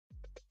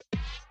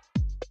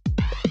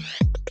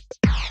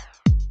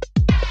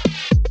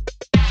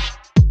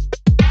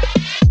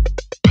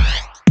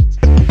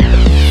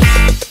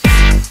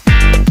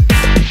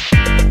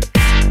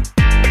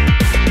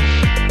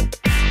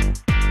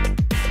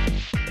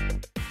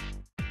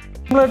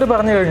സിമ്പിളായിട്ട്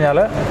പറഞ്ഞു കഴിഞ്ഞാൽ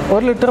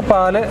 1 ലിറ്റർ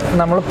പാല്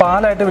നമ്മൾ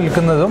പാലായിട്ട്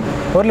വിൽക്കുന്നതും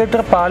 1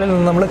 ലിറ്റർ പാലിൽ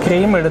നിന്ന് നമ്മൾ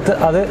ക്രീം എടുത്ത്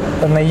അത്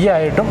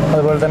നെയ്യായിട്ടും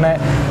അതുപോലെ തന്നെ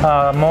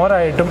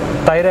മോരായിട്ടും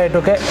തൈരായിട്ടും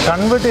ഒക്കെ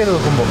കൺവേർട്ട് ചെയ്ത്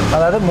വെക്കുമ്പോൾ,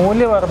 അതായത്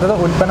മൂല്യവർദ്ധിത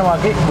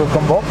ഉൽപ്പന്നമാക്കി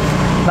വെക്കുമ്പോൾ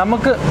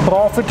നമുക്ക്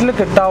പ്രോഫിറ്റിൽ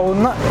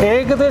കിട്ടാവുന്ന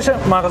ഏകദേശ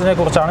മാർജിനെ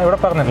കുറിച്ചാണ് ഇവിടെ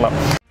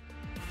പറഞ്ഞിട്ടുള്ളത്.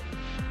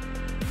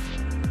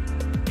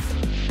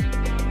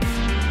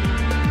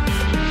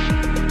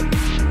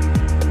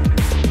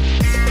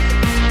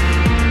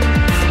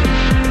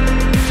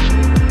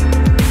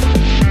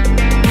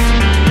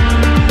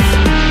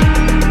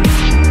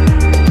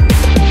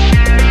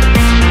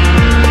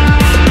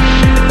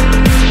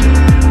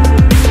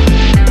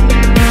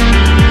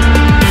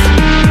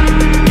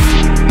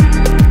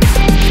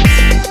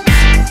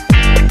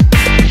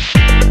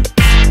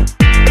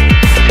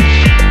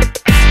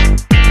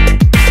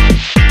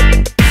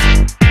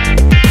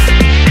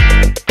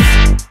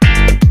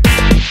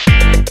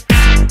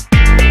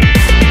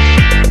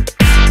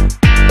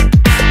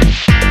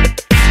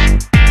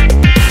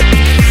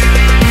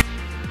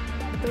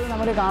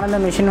 കാണുന്ന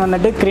മെഷീൻ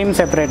വന്നിട്ട് ക്രീം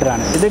സെപ്പറേറ്റർ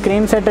ആണ്. ഇത്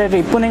ക്രീം സെപ്പറേറ്റർ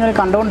ഇപ്പോൾ നിങ്ങൾ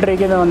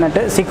കണ്ടുകൊണ്ടിരിക്കുന്നത്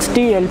വന്നിട്ട്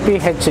 60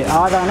 LPH,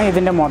 അതാണ്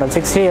ഇതിൻ്റെ model.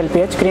 60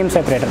 LPH cream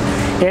separator.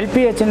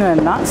 LPH എന്ന്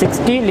പറഞ്ഞാൽ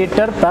 60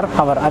 ലിറ്റർ പെർ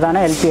ഹവർ, അതാണ്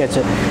LPH.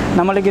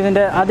 നമ്മൾക്ക്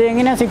ഇതിൻ്റെ അത്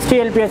എങ്ങനെയാണ് 60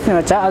 LPH എന്ന്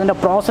വെച്ചാൽ അതിൻ്റെ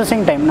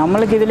പ്രോസസ്സിങ് ടൈം.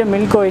 നമ്മൾക്ക് ഇതിൽ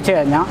മിൽക്ക് ഒഴിച്ച്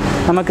കഴിഞ്ഞാൽ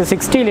നമുക്ക്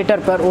 60 ലിറ്റർ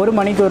പെർ 1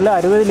 മണിക്കൂറിൽ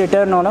 60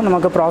 ലിറ്ററിനോളം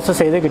നമുക്ക് പ്രോസസ്സ്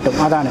ചെയ്ത് കിട്ടും.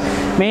 അതാണ്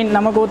മെയിൻ.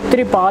 നമുക്ക്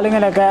ഒത്തിരി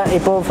പാലുകളൊക്കെ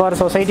ഇപ്പോൾ ഫോർ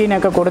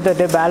സൊസൈറ്റീനൊക്കെ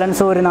കൊടുത്തിട്ട്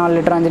ബാലൻസ് ഒരു 4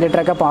 ലിറ്റർ 5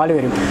 ലിറ്ററൊക്കെ പാല്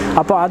വരും.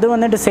 അപ്പോൾ അത്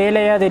വന്നിട്ട് സെയിൽ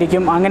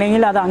ചെയ്യാതിരിക്കും.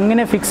 അങ്ങനെയെങ്കിൽ അത്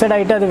അങ്ങനെ ഫിക്സഡ്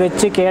ആയിട്ട് അത്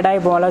വെച്ച് കേടായി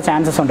പോകാനുള്ള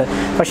ചാൻസസ് ഉണ്ട്.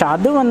 പക്ഷെ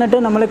അത് വന്നിട്ട്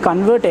നമ്മൾ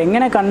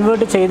എങ്ങനെ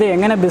കൺവേർട്ട് ചെയ്ത്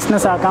എങ്ങനെ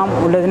ബിസിനസ് ആക്കാം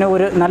ഉള്ളതിന്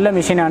ഒരു നല്ല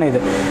മെഷീനാണ് ഇത്.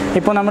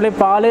 ഇപ്പോൾ നമ്മൾ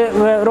പാല്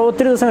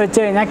ഒത്തിരി ദിവസം വെച്ച്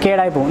കഴിഞ്ഞാൽ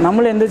കേടായി പോകും.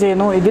 നമ്മൾ എന്ത്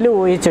ചെയ്യുന്നു, ഇതിൽ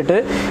ഒഴിച്ചിട്ട്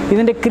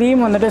ഇതിൻ്റെ ക്രീം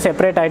വന്നിട്ട്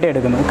സെപ്പറേറ്റ് ആയിട്ട്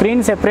എടുക്കുന്നു. ക്രീം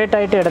സെപ്പറേറ്റ്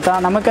ആയിട്ട് എടുത്താൽ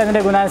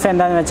നമുക്കതിൻ്റെ ഗുണാംശം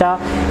എന്താണെന്ന് വെച്ചാൽ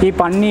ഈ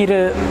പന്നീർ,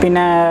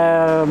 പിന്നെ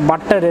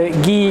ബട്ടർ,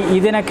 ഗീ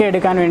ഇതിനൊക്കെ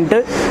എടുക്കാൻ വേണ്ടിയിട്ട്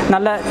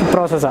നല്ല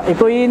പ്രോസസ്സാണ്.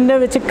 ഇപ്പോൾ ഇതിൻ്റെ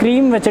വെച്ച്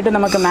ക്രീം വെച്ചിട്ട്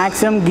നമുക്ക്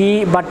മാക്സിമം ഗീ,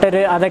 ബട്ടർ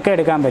അതൊക്കെ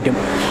എടുക്കാൻ പറ്റും.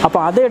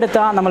 അപ്പോൾ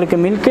അതെടുത്താൽ നമ്മൾക്ക്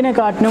മിൽക്കിനെ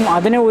കാട്ടിനും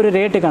അതിന് ഒരു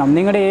റേറ്റ് കാണും.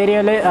 നിങ്ങളുടെ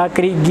ഏരിയയിൽ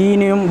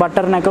ഗീനിയും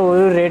ബട്ടറിനൊക്കെ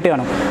ഒരു റേറ്റ്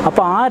കാണും.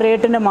 അപ്പോൾ ആ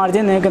റേറ്റിൻ്റെ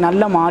മാർജിൻ നിങ്ങൾക്ക്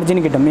നല്ല മാർജിൻ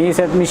കിട്ടും ഈ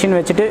മെഷീൻ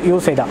വെച്ചിട്ട്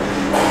യൂസ് ചെയ്താൽ.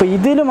 അപ്പോൾ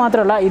ഇതിൽ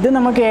മാത്രമല്ല, ഇത്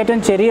നമുക്ക് ഏറ്റവും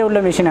ചെറിയുള്ള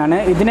മെഷീനാണ്.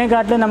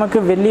 ഇതിനെക്കാട്ടിലും നമുക്ക്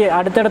വലിയ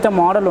അടുത്തടുത്ത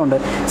മോഡലുണ്ട്.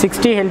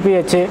 60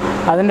 LPH,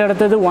 അതിൻ്റെ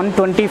അടുത്തത്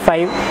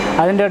 125,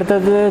 അതിൻ്റെ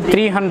അടുത്തത്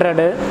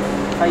 300,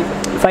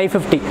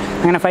 550,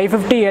 അങ്ങനെ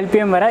 550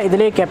 LPM വരെ.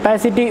 ഇതിൽ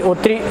കപ്പാസിറ്റി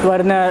ഒത്തിരി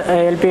വരുന്ന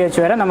LPH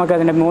വരെ നമുക്ക്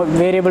അതിൻ്റെ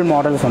വേരിയബിൾ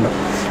മോഡൽസ് ഉണ്ട്.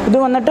 ഇത്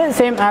വന്നിട്ട്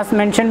സെയിം ആസ്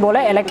മെൻഷൻ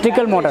പോലെ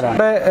ഇലക്ട്രിക്കൽ മോട്ടറാണ്.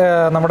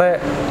 നമ്മുടെ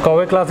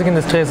കോവേ ക്ലാസിക്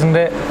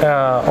ഇൻഡസ്ട്രീസിൻ്റെ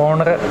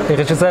ഓണർ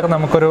ഋഷി സാർ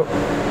നമുക്കൊരു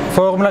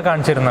ഫോർമുല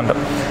കാണിച്ചിരുന്നുണ്ട്.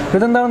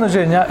 ഇതെന്താണെന്ന്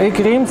വെച്ച് കഴിഞ്ഞാൽ ഈ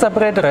ക്രീം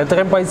സെപ്പറേറ്റർ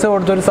ഇത്രയും പൈസ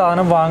കൊടുത്തൊരു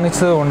സാധനം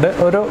വാങ്ങിച്ചത് കൊണ്ട്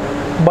ഒരു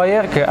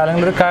ബയർക്ക്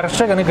അല്ലെങ്കിൽ ഒരു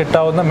കർഷകന്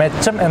കിട്ടാവുന്ന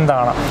മെച്ചം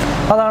എന്താണ്,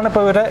 അതാണ്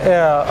ഇപ്പോൾ ഇവരെ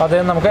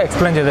അദ്ദേഹം നമുക്ക്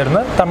എക്സ്പ്ലെയിൻ ചെയ്ത്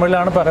തരുന്നത്.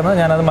 തമിഴിലാണ് പറയുന്നത്,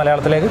 ഞാനത്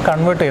മലയാളത്തിലേക്ക്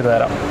കൺവേർട്ട് ചെയ്ത്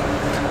തരാം.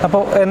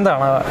 അപ്പോൾ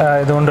എന്താണ്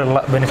ഇതുകൊണ്ടുള്ള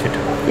ബെനിഫിറ്റ്?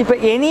 இப்போ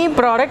எனி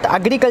ப்ராடக்ட்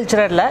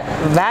அக்ரிகல்ச்சரில்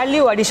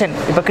வேல்யூ அடிஷன்,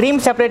 இப்போ க்ரீம்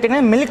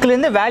செப்பரேட்டிங்னா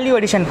மில்க்லேருந்து வேல்யூ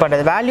அடிஷன்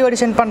பண்ணுறது. வேல்யூ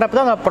அடிஷன் பண்ணுறப்ப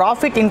தான் அந்த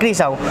ப்ராஃபிட்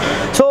இன்க்ரீஸ் ஆகும்.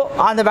 ஸோ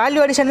அந்த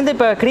வேல்யூ அடிஷன் வந்து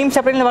இப்போ க்ரீம்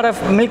செப்பரேட்டில் வர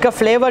மில்கை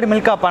ஃப்ளேவர்டு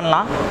மில்காக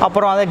பண்ணலாம்.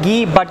 அப்புறம் அதை கீ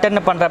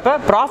பட்டர்னு பண்ணுறப்ப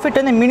ப்ராஃபிட்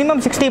வந்து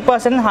மினிமம்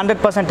 60%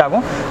 100%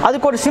 ஆகும்.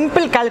 அதுக்கு ஒரு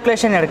சிம்பிள்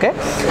கால்குலேஷன் இருக்குது.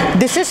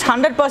 This is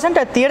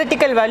 100%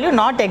 theoretical value,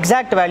 not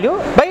exact value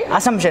by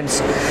assumptions.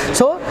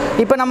 So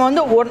இப்போ நம்ம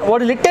வந்து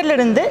 1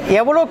 லிட்டர்லேருந்து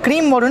எவ்வளோ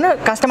க்ரீம் வரும்னு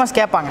கஸ்டமர்ஸ்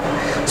கேட்பாங்க.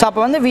 ஸோ அப்போ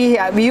வந்து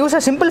we use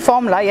a simple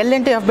formula. L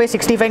into F by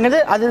 65ங்கிறது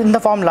அது இந்த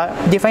formula,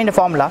 defined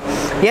formula.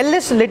 L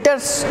is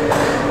liters,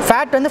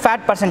 fat வந்து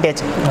fat percentage.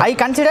 I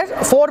consider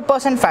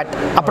 4% fat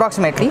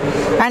approximately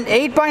and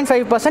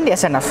 8.5%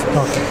 SNF.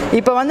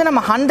 இப்போ வந்து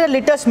நம்ம 100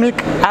 லிட்டர்ஸ்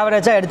மில்க்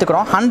ஆவரேஜாக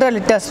எடுத்துக்கிறோம். 100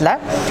 லிட்டர்ஸில்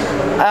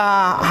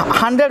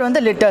 100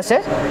 வந்து லிட்டர்ஸு,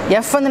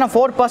 எஃப் வந்து நான்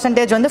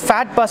 4% வந்து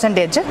ஃபேட்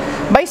பர்சன்டேஜ்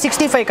பை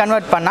 65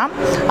 கன்வெர்ட் பண்ணால்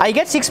I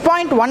get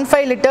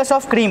 6.15 litres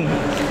of cream.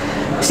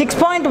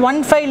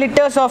 6.15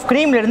 litres of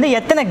க்ரீம்லேருந்து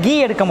எத்தனை கீ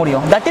எடுக்க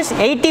முடியும்? தட் இஸ்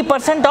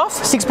 80% ஆஃப்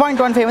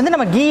 6.15 வந்து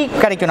நம்ம கீ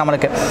கிடைக்கும்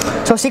நம்மளுக்கு.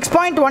 ஸோ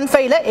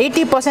 6.15ல்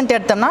 80%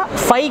 எடுத்தோம்னா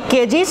 5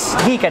 kgs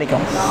கீ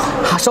கிடைக்கும்.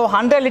 ஸோ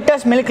 100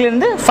 லிட்டர்ஸ்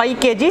மில்க்லேருந்து 5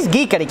 kgs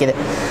கீ கிடைக்குது.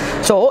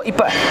 ஸோ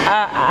இப்போ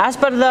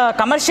ஆஸ் பர் த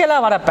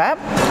கமர்ஷியலாக வரப்போ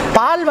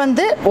பால்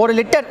வந்து 1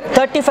 லிட்டர்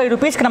 35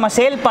 rupeesக்கு நம்ம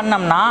சேல்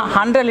பண்ணோம்னா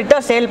 100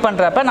 லிட்டர் சேல்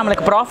பண்ணுறப்ப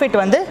நம்மளுக்கு ப்ராஃபிட்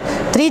வந்து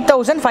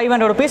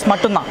 3,500 rupees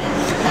மட்டும்தான்.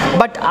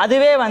 பட்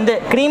அதுவே வந்து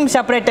க்ரீம்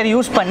செப்பரேட்டர்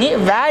யூஸ் பண்ணி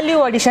வேல்யூ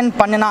அடிஷன்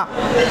பண்ணினா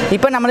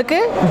இப்போ நம்மளுக்கு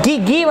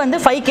கீ வந்து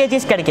 5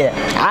 kgs கிடைக்குது.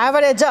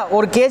 ஆவரேஜாக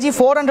ஒரு கேஜி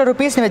 400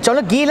 rupees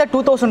வச்சாலும் கீல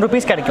 2000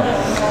 rupees கிடைக்கும்.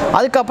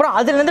 அதுக்கப்புறம்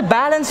அதுலேருந்து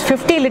பேலன்ஸ்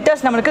 50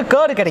 liters நம்மளுக்கு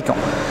கேர்டு கிடைக்கும்.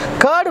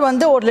 கேர்டு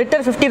வந்து ஒரு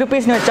லிட்டர் 50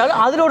 rupees வச்சாலும்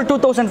அதில் ஒரு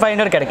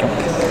 2500 கிடைக்கும்.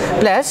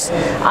 ப்ளஸ்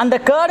அந்த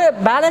கேர்டு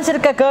பேலன்ஸ்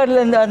இருக்க கேர்டில்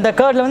அந்த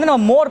கேர்டில் வந்து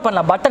நம்ம மோர்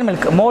பண்ணலாம். Butter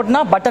milk,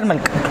 Morna butter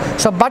milk.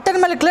 So butter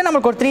மில்கில்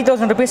நமக்கு ஒரு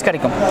 3000 rupees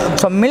கிடைக்கும்.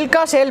 ஸோ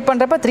மில்காக சேல்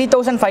பண்ணுறப்ப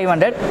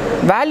 3500,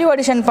 வேல்யூ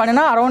அடிஷன்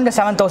பண்ணினா around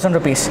 7000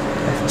 rupees.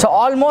 So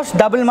almost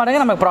double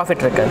மடங்கு நமக்கு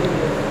ப்ராஃபிட் இருக்குது.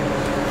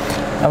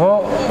 അപ്പോൾ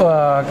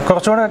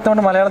കുറച്ചുകൂടെ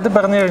വ്യക്തമായിട്ട് മലയാളത്തിൽ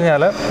പറഞ്ഞു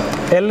കഴിഞ്ഞാൽ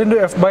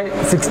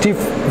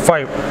L/F/65,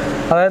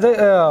 അതായത്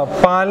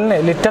പാലിനെ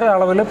ലിറ്റർ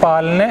അളവിൽ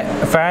പാലിനെ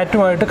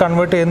ഫാറ്റുമായിട്ട്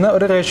കൺവേർട്ട് ചെയ്യുന്ന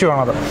ഒരു റേഷ്യോ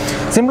ആണത്.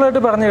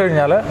 സിമ്പിളായിട്ട് പറഞ്ഞു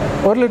കഴിഞ്ഞാൽ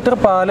 1 ലിറ്റർ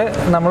പാല്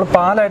നമ്മൾ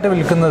പാലായിട്ട്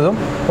വിൽക്കുന്നതും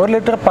 1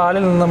 ലിറ്റർ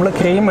പാലിൽ നിന്ന് നമ്മൾ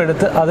ക്രീം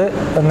എടുത്ത് അത്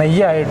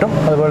നെയ്യായിട്ടും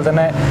അതുപോലെ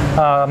തന്നെ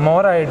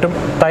മോരായിട്ടും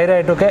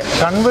തൈരായിട്ടും ഒക്കെ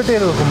കൺവേർട്ട്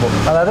ചെയ്ത് വെക്കുമ്പോൾ,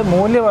 അതായത്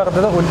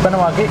മൂല്യവർദ്ധിത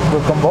ഉൽപ്പന്നമാക്കി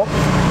വെക്കുമ്പോൾ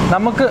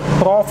നമുക്ക്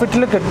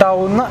പ്രോഫിറ്റിൽ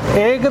കിട്ടാവുന്ന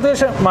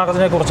ഏകദേശ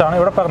മാർജിനെ കുറിച്ചാണ്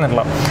ഇവിടെ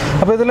പറഞ്ഞിട്ടുള്ളത്.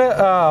 അപ്പോൾ ഇതിൽ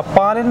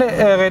പാലിൻ്റെ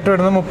റേറ്റ്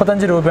വരുന്നത്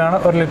 35 രൂപയാണ്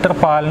 1 ലിറ്റർ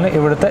പാലിന്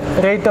ഇവിടുത്തെ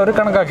റേറ്റ് അവർ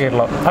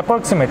കണക്കാക്കിയിട്ടുള്ളത്,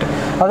 അപ്രോക്സിമേറ്റ്.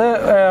 അത്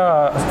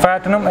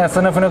ഫാറ്റിനും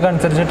SNFനും ഒക്കെ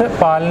അനുസരിച്ചിട്ട്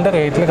പാലിൻ്റെ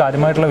റേറ്റിൽ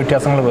കാര്യമായിട്ടുള്ള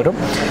വ്യത്യാസങ്ങൾ വരും.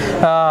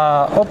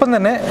 ഒപ്പം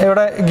തന്നെ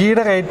ഇവിടെ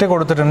ഗീയുടെ റേറ്റ്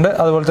കൊടുത്തിട്ടുണ്ട്.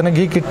 അതുപോലെ തന്നെ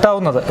ഗീ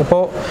കിട്ടാവുന്നത്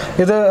ഇപ്പോൾ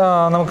ഇത്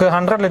നമുക്ക്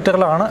 100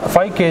 ലിറ്ററിലാണ്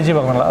 5 kg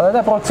പറഞ്ഞുള്ളത്, അതായത്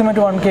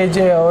അപ്രോക്സിമേറ്റ് 1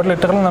 kg 1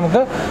 ലിറ്ററിൽ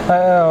നമുക്ക്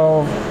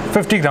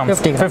 50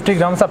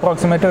 ഗ്രാംസ്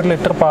അപ്രോക്സിമേറ്റ് 1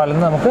 ലിറ്റർ പാലിൽ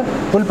നിന്ന് നമുക്ക്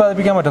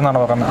ഉൽപ്പാദിപ്പിക്കാൻ പറ്റുന്നതാണ്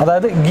പറയുന്നത്,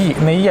 അതായത് ഗീ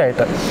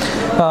നെയ്യായിട്ട്.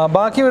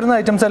 ബാക്കി വരുന്ന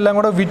ഐറ്റംസ് എല്ലാം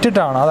കൂടെ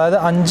വിറ്റിട്ടാണ്, അതായത്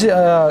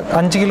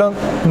 5 കിലോ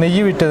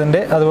നെയ്യ്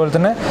വിറ്റതിൻ്റെ, അതുപോലെ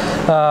തന്നെ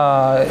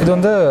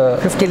ഇതൊന്ന്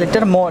 50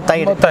 ലിറ്റർ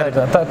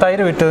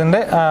തൈര് വിറ്റതിൻ്റെ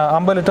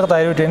 50 ലിറ്റർ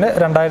തൈര് വിറ്റതിൻ്റെ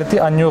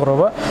 2500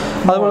 രൂപ.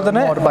 അതുപോലെ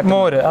തന്നെ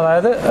മോര്,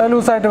 അതായത്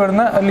ലൂസായിട്ട്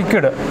വരുന്ന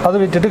ലിക്വിഡ്, അത്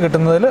വിറ്റിട്ട്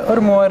കിട്ടുന്നതിൽ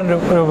ഒരു 3000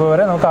 രൂപ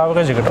വരെ നമുക്ക്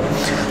ആവറേജ് കിട്ടും.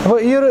 അപ്പോൾ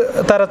ഈ ഒരു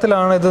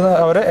തരത്തിലാണ് ഇത്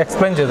അവർ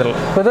എക്സ്പ്ലെയിൻ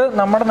ചെയ്തിട്ടുള്ളത്. അപ്പോൾ ഇത്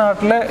നമ്മുടെ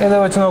നാട്ടിലെ ഇത്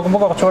വെച്ച് നോക്കുമ്പോൾ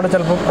കുറച്ചുകൂടെ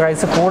ചിലപ്പോൾ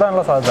പ്രൈസ്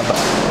കൂടാനുള്ള സാധ്യതയുണ്ട്.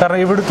 കാരണം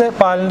ഇവിടുത്തെ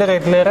പാലിൻ്റെ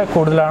റേറ്റിലേറെ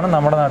കൂടുതലാണ്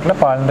നമ്മുടെ നാട്ടിലെ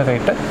പാലിൻ്റെ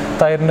റേറ്റ്.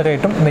 തൈരിൻ്റെ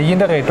റേറ്റും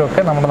നെയ്യിൻ്റെ റേറ്റും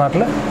ഒക്കെ നമ്മുടെ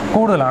നാട്ടിൽ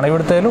കൂടുതലാണ്,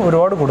 ഇവിടുത്തേലും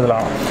ഒരുപാട്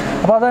കൂടുതലാണ്.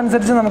 അപ്പോൾ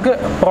അതനുസരിച്ച് നമുക്ക്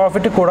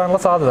പ്രോഫിറ്റ് കൂടാനുള്ള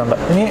സാധ്യതയുണ്ട്.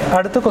 ഇനി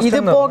അടുത്ത இது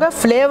போக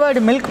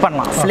ஃப்ளேவர்டு மில்க்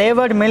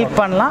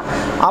பண்ணலாம்.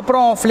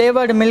 அப்புறம்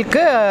ஃப்ளேவர்டு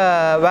மில்க்கு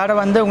வேறு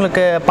வந்து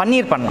உங்களுக்கு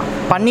பன்னீர் பண்ணலாம்.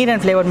 பன்னீர்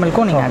அண்ட் ஃப்ளேவர்டு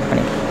மில்க்கும் நீங்கள் ஆட்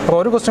பண்ணிக்கலாம்.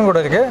 ஒரு கொஸ்டின் கூட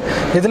இருக்குது.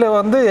 இதில்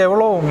வந்து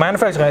எவ்வளோ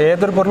மேனுஃபேக்சரிங்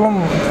ஏதொரு பொருளும்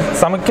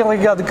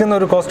சமைக்கிறதுக்கு அதுக்குன்னு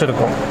ஒரு காஸ்ட்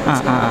இருக்கும்.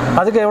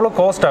 அதுக்கு எவ்வளோ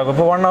காஸ்ட் ஆகும்?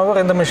 இப்போ 1 hour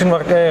இந்த மிஷின்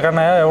ஒர்க்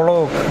பண்ண எவ்வளோ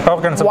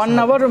பவர் கன்சம்ஷன்? 1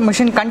 hour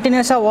மிஷின்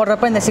கண்டினியூஸாக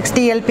ஓடுறப்ப இந்த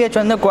 60 LPH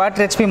வந்து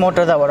குவார்டர் HP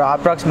மோட்டர் தான் வரும்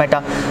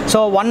அப்ராக்சிமேட்டாக. ஸோ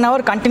 1 hour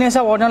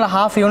கண்டினியூஸாக ஓடினால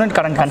 ½ யூனிட்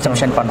கரண்ட்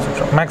கன்சம்ஷன் பண்ணும்.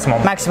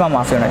 Maximum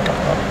 ½ unit.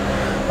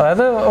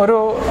 അതായത് ഒരു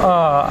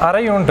അര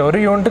യൂണിറ്റ്, ഒരു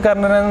യൂണിറ്റ്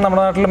കറണ്ടിന്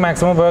നമ്മുടെ നാട്ടിൽ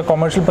മാക്സിമം ഇപ്പോൾ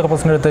കൊമേഴ്ഷ്യൽ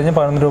പർപ്പസിന് എടുത്തു കഴിഞ്ഞാൽ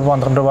 11 രൂപ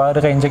 12 രൂപ ഒരു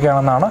റേഞ്ചൊക്കെ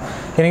ആണെന്നാണ്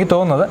എനിക്ക്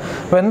തോന്നുന്നത്.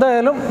 അപ്പോൾ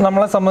എന്തായാലും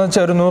നമ്മളെ സംബന്ധിച്ച്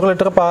ഒരു 100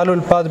 ലിറ്റർ പാൽ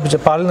ഉൽപ്പാദിപ്പിച്ച്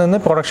പാലിൽ നിന്ന്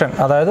പ്രൊഡക്ഷൻ,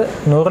 അതായത്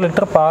 100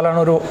 ലിറ്റർ പാലാണ്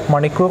ഒരു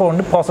മണിക്കൂർ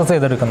കൊണ്ട് പ്രോസസ്സ്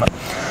ചെയ്തെടുക്കുന്നത്.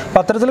 അപ്പോൾ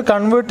അത്തരത്തിൽ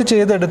കൺവേർട്ട്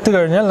ചെയ്തെടുത്തു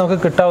കഴിഞ്ഞാൽ നമുക്ക്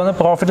കിട്ടാവുന്ന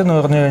പ്രോഫിറ്റ് എന്ന്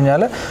പറഞ്ഞു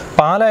കഴിഞ്ഞാൽ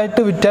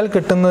പാലായിട്ട് വിറ്റാൽ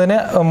കിട്ടുന്നതിന്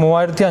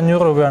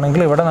 3500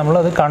 രൂപയാണെങ്കിൽ ഇവിടെ നമ്മൾ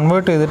അത്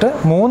കൺവേർട്ട് ചെയ്തിട്ട്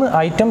 3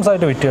 ഐറ്റംസ്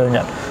ആയിട്ട് വിറ്റ്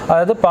കഴിഞ്ഞാൽ,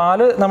 അതായത്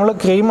പാല് നമ്മൾ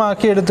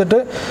ക്രീമാക്കി എടുത്തിട്ട്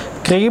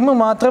ക്രീം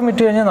മാത്രം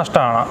വിറ്റ് കഴിഞ്ഞാൽ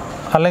നഷ്ടമാണ്,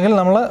 അല്ലെങ്കിൽ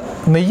നമ്മൾ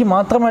നെയ്യ്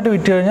മാത്രമായിട്ട്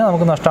വിറ്റ് കഴിഞ്ഞാൽ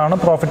നമുക്ക് നഷ്ടമാണ്,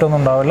 പ്രോഫിറ്റ് ഒന്നും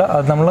ഉണ്ടാവില്ല.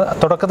 അത് നമ്മൾ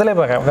തുടക്കത്തിലേ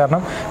പറയാം.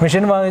 കാരണം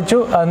മെഷീൻ വാങ്ങിച്ചു,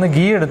 അതിന്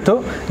ഗീ എടുത്തു,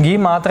 ഗീ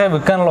മാത്രമേ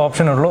വിൽക്കാനുള്ള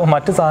ഓപ്ഷൻ ഉള്ളൂ,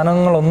 മറ്റ്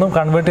സാധനങ്ങളൊന്നും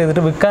കൺവേർട്ട്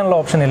ചെയ്തിട്ട് വിൽക്കാനുള്ള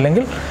ഓപ്ഷൻ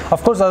ഇല്ലെങ്കിൽ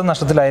ഓഫ്കോഴ്സ് അത്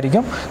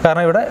നഷ്ടത്തിലായിരിക്കും.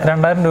 കാരണം ഇവിടെ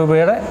 2000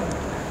 രൂപയുടെ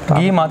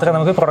ഗീ മാത്രമേ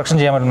നമുക്ക് പ്രൊഡക്ഷൻ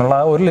ചെയ്യാൻ പറ്റുന്നുള്ളൂ.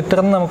 ആ 1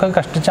 ലിറ്ററിൽ നിന്ന് നമുക്ക്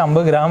കഷ്ടിച്ച്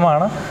 50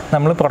 ഗ്രാമാണ്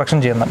നമ്മൾ പ്രൊഡക്ഷൻ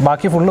ചെയ്യുന്നത്,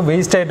 ബാക്കി ഫുള്ള്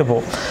വേസ്റ്റ് ആയിട്ട്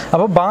പോകും.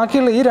 അപ്പോൾ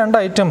ബാക്കിയുള്ള ഈ 2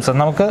 ഐറ്റംസ്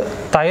നമുക്ക്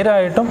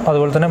തൈരായിട്ടും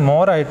അതുപോലെ തന്നെ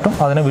മോരായിട്ടും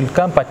അതിനെ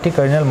വിൽക്കാൻ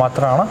പറ്റിക്കഴിഞ്ഞാൽ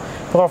മാത്രമാണ്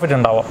പ്രോഫിറ്റ്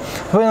ഉണ്ടാവുക.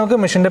 അപ്പോൾ നമുക്ക്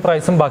മെഷീൻ്റെ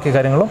പ്രൈസും ബാക്കി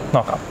കാര്യങ്ങളും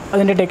നോക്കാം.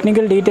 അതിൻ്റെ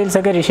ടെക്നിക്കൽ ഡീറ്റെയിൽസ്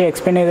ഒക്കെ ഋഷി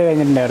എക്സ്പ്ലെയിൻ ചെയ്ത്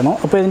കഴിഞ്ഞിട്ടുണ്ടായിരുന്നു.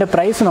 അപ്പോൾ ഇതിൻ്റെ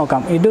പ്രൈസ്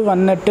നോക്കാം. ഇത്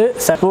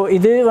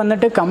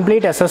വന്നിട്ട്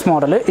കംപ്ലീറ്റ് SS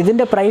മോഡൽ.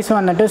 ഇതിൻ്റെ പ്രൈസ്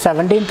വന്നിട്ട്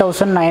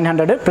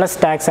 17,900 പ്ലസ്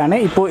ടാക്സ് ആണ്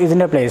ഇപ്പോൾ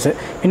ഇതിൻ്റെ പ്രൈസ്.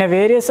 പിന്നെ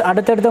വേരിയസ്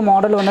അടുത്തടുത്ത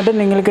മോഡൽ വന്നിട്ട്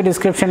നിങ്ങൾക്ക്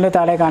ഡിസ്ക്രിപ്ഷനിൽ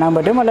താഴെ കാണാൻ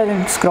പറ്റും, അല്ലെങ്കിൽ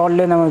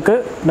സ്ക്രോളിൽ നമുക്ക്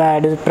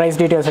പ്രൈസ്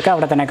ഡീറ്റെയിൽസ് ഒക്കെ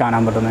അവിടെ തന്നെ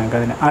കാണാൻ പറ്റും നിങ്ങൾക്ക്.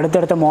 അതിന്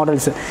അടുത്തടുത്ത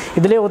മോഡൽസ്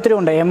ഇതിൽ ഒത്തിരി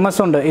ഉണ്ട്. MS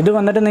ഉണ്ട്. ഇത്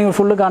വന്നിട്ട് നിങ്ങൾ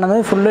ഫുള്ള്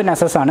കാണുന്നത് ഫുള്ള്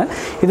NSS ആണ്.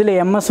 ഇതിൽ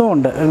MS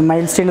ഉണ്ട്,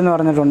 മൈൽ സ്റ്റീൽ എന്ന്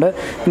പറഞ്ഞിട്ടുണ്ട്.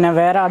 പിന്നെ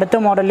വേറെ അടുത്ത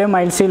മോഡലിൽ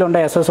മൈൽ സ്റ്റീൽ ഉണ്ട്,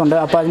 SS ഉണ്ട്.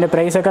 അപ്പോൾ അതിൻ്റെ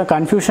പ്രൈസൊക്കെ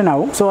കൺഫ്യൂഷൻ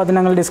ആവും. സോ അത്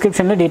ഞങ്ങൾ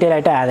ഡിസ്ക്രിപ്ഷനിൽ ഡീറ്റെയിൽ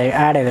ആയിട്ട്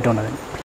ആഡ് ചെയ്തിട്ടുണ്ട്.